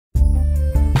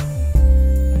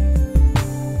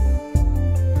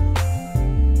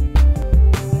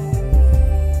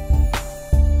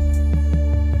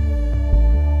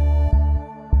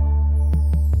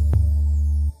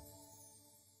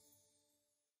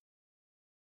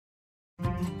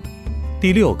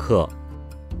第6课，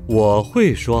我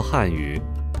会说汉语。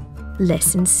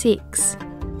Lesson 6.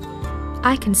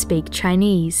 I can speak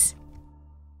Chinese.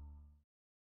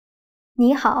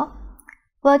 你好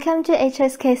Welcome to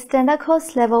HSK Standard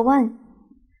Course Level 1.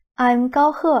 I'm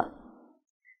Gao He.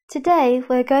 Today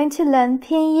we're going to learn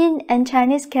Pinyin and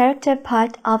Chinese character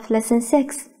part of Lesson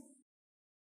 6.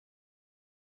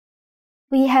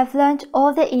 We have learned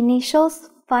all the initials,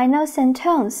 finals, and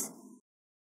tones.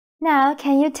 Now,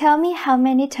 can you tell me how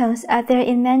many tones are there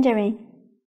in Mandarin?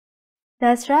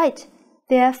 That's right,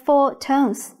 there are 4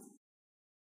 tones.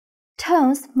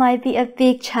 Tones might be a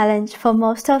big challenge for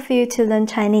most of you to learn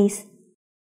Chinese.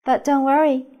 But don't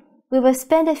worry, we will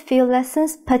spend a few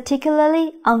lessons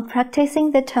particularly on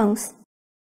practicing the tones.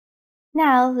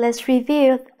 Now, let's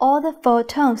review all the 4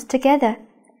 tones together.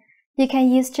 You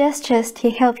can use gestures to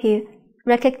help you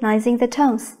recognizing the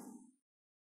tones.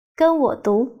 跟我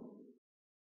读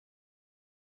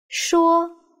说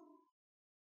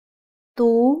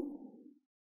读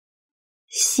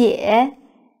写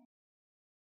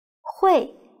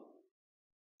会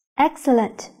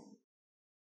Excellent.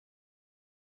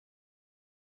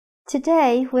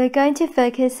 Today, we're going to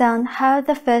focus on how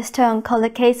the first tone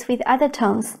collocates with other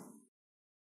tones.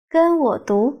 跟我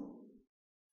读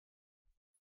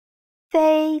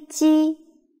飞机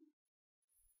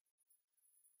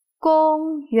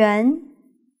公园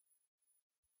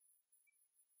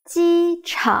机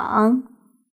场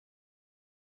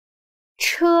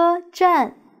车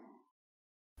站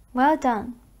Well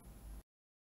done.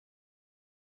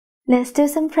 Let's do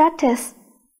some practice.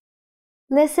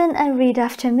 Listen and read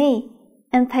after me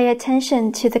and pay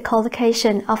attention to the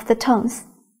collocation of the tones.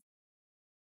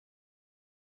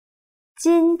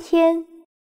 今天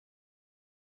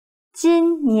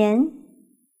今年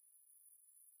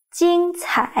精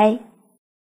彩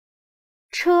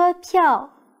车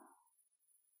票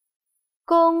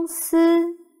公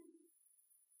司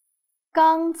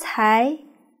刚才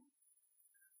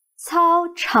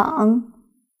操场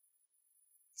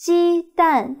鸡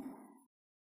蛋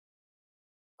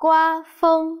刮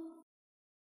风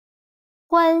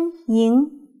欢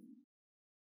迎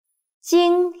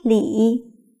经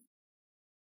理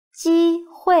机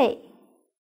会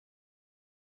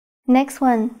Next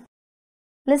one.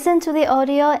 Listen to the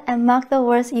audio and mark the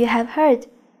words you have heard.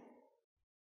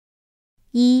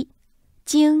 1.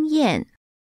 经验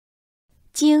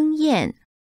经验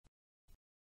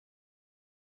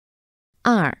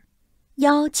 2.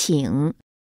 邀请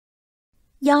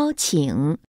邀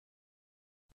请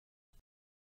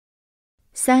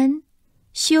 3.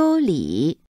 修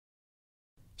理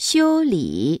修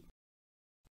理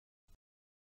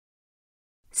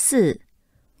 4.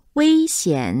 危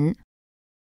险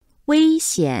危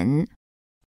险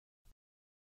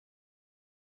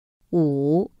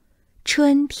 5.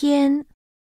 春天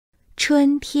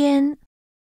春天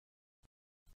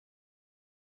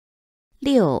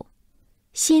 6.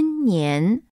 新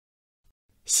年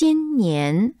新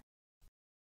年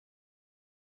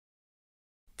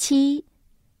 7.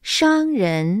 商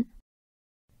人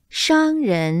商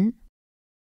人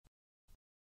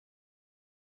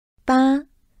 8.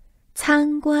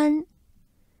 参观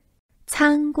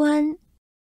参观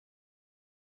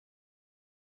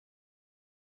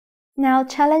Now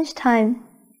challenge time.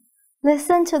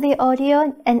 Listen to the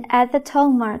audio and add the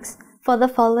tone marks for the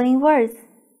following words.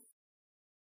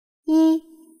 1.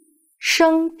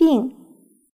 生病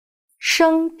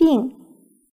生病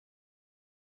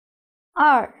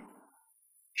 2.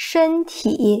 身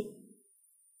体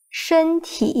身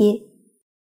体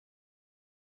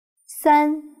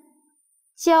 3.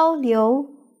 交流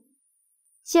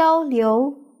交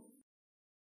流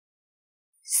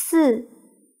 4.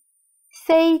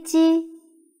 飞机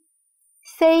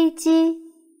飞机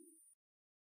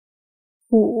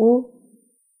 5.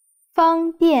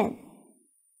 方便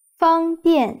方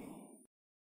便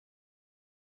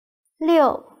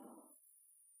 6.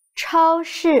 超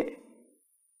市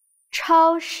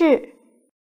超市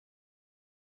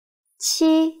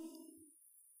 7.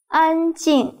 安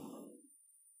静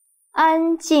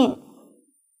安静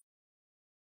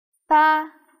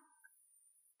 8.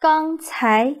 刚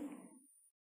才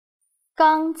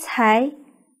刚才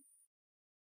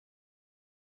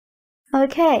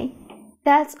Okay,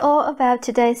 that's all about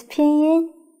today's pinyin.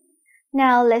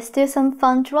 Now let's do some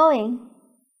fun drawing.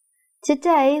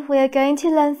 Today we are going to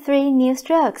learn 3 new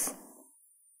strokes.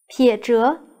 撇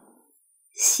折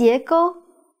斜钩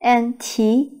and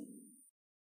提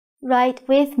Write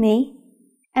with me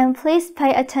and please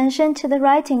pay attention to the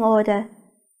writing order.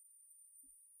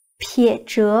 撇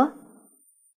折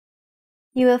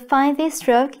You will find this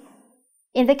stroke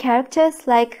in the characters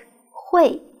like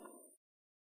会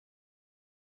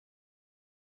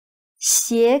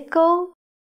斜钩.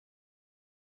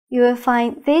 You will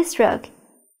find this stroke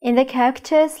in the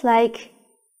characters like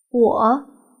我,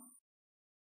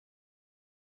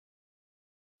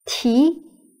 提.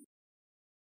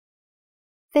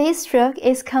 This stroke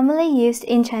is commonly used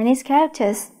in Chinese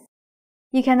characters.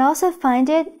 You can also find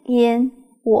it in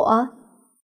我.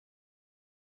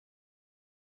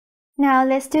 Now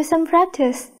let's do some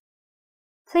practice.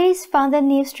 Please find the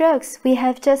new strokes we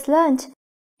have just learned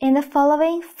in the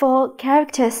following 4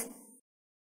 characters.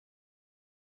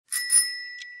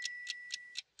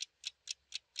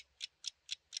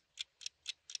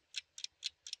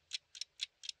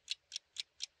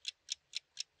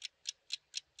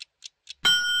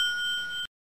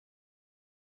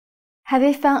 Have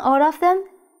you found all of them?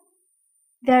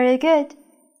 Very good.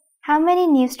 How many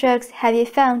new strokes have you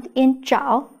found in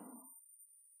找?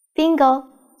 Bingo!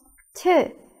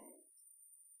 2.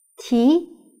 提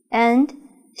and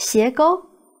斜钩.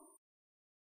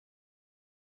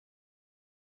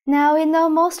 Now we know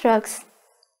more strokes.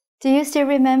 Do you still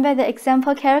remember the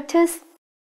example characters?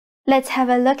 Let's have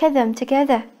a look at them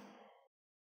together.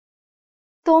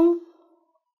 东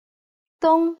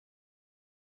东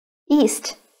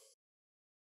East.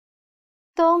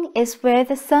 Dong is where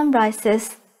the sun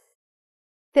rises.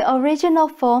 The original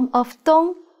form of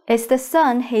dong is the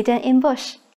sun hidden in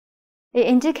bush. It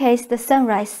indicates the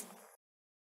sunrise.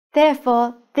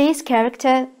 Therefore, this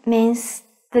character means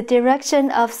the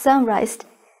direction of sunrise,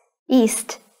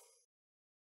 east.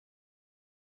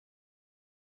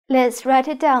 Let's write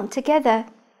it down together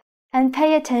and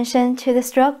pay attention to the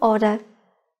stroke order.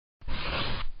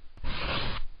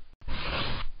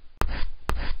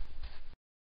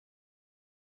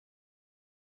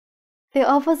 The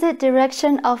opposite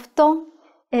direction of dong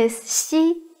is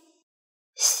西,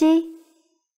 西,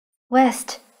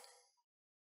 west.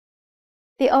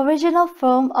 The original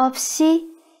form of 西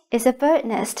is a bird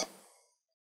nest.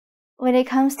 When it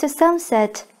comes to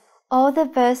sunset, all the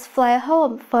birds fly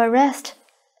home for a rest.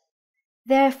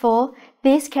 Therefore,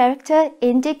 this character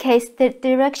indicates the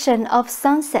direction of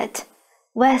sunset,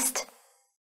 west.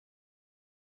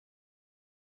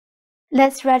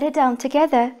 Let's write it down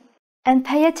together and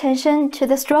pay attention to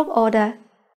the stroke order.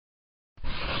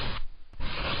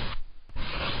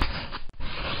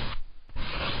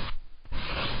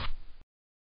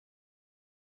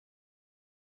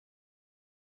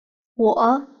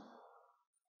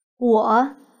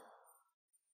我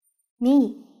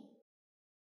me.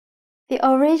 The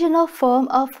original form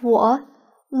of 我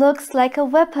looks like a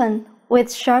weapon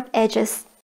with sharp edges.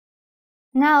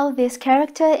 Now this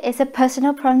character is a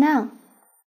personal pronoun.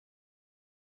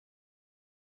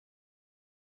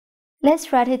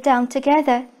 Let's write it down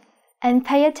together and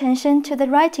pay attention to the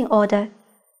writing order.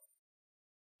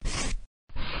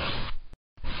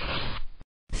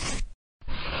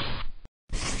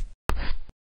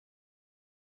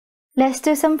 Let's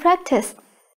do some practice.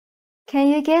 Can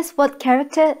you guess what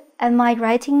character am I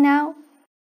writing now?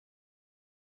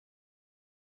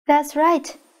 That's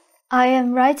right. I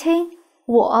am writing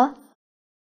我.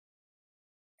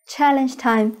 Challenge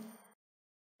time.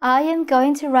 I am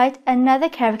going to write another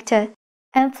character,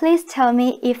 and please tell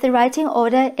me if the writing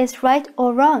order is right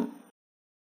or wrong.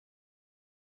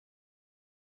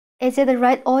 Is it the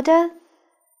right order?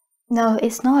 No,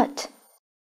 it's not.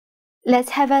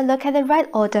 Let's have a look at the right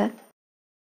order.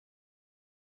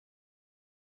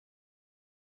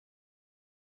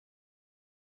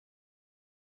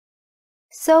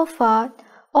 So far,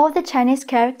 all the Chinese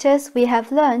characters we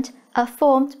have learned are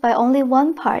formed by only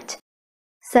one part,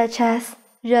 such as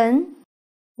人,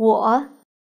 我.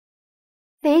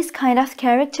 These kind of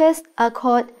characters are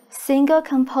called single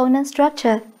component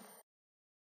structure.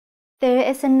 There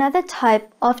is another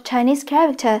type of Chinese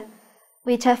character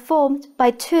which are formed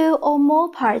by 2 or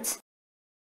more parts.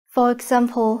 For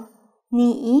example,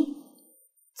 你,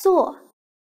 做.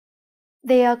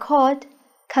 They are called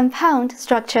compound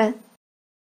structure.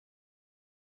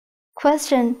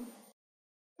 Question: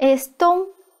 Is 东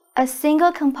a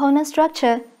single component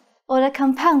structure or a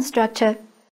compound structure?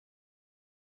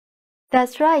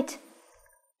 That's right.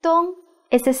 东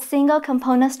is a single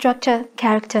component structure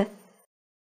character.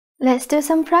 Let's do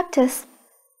some practice.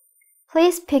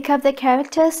 Please pick up the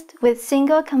characters with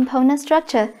single component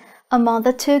structure among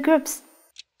the 2 groups.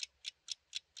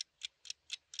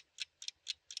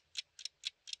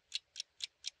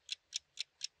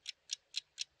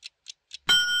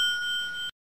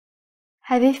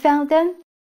 Have you found them?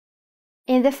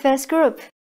 In the first group,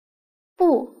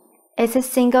 不 is a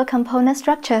single component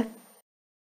structure.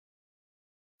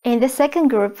 In the second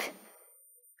group,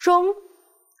 中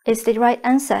is the right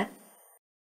answer.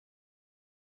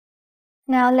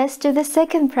 Now let's do the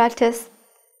second practice.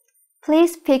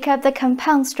 Please pick up the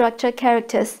compound structure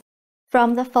characters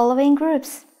from the following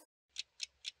groups.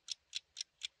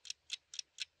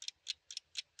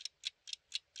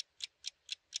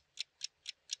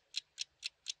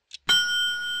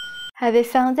 Have you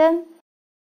found them?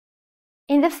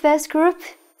 In the first group,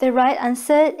 the right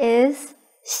answer is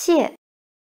谢.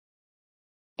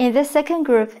 In the second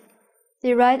group,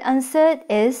 the right answer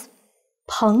is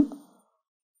彭.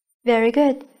 Very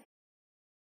good.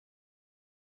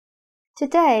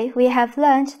 Today, we have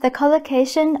learned the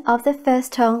collocation of the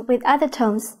first tone with other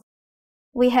tones.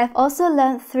 We have also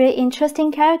learned 3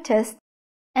 interesting characters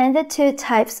and the 2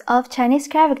 types of Chinese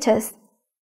characters.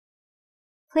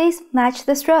 Please match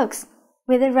the strokes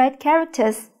with the right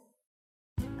characters.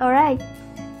 Alright,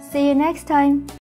 see you next time.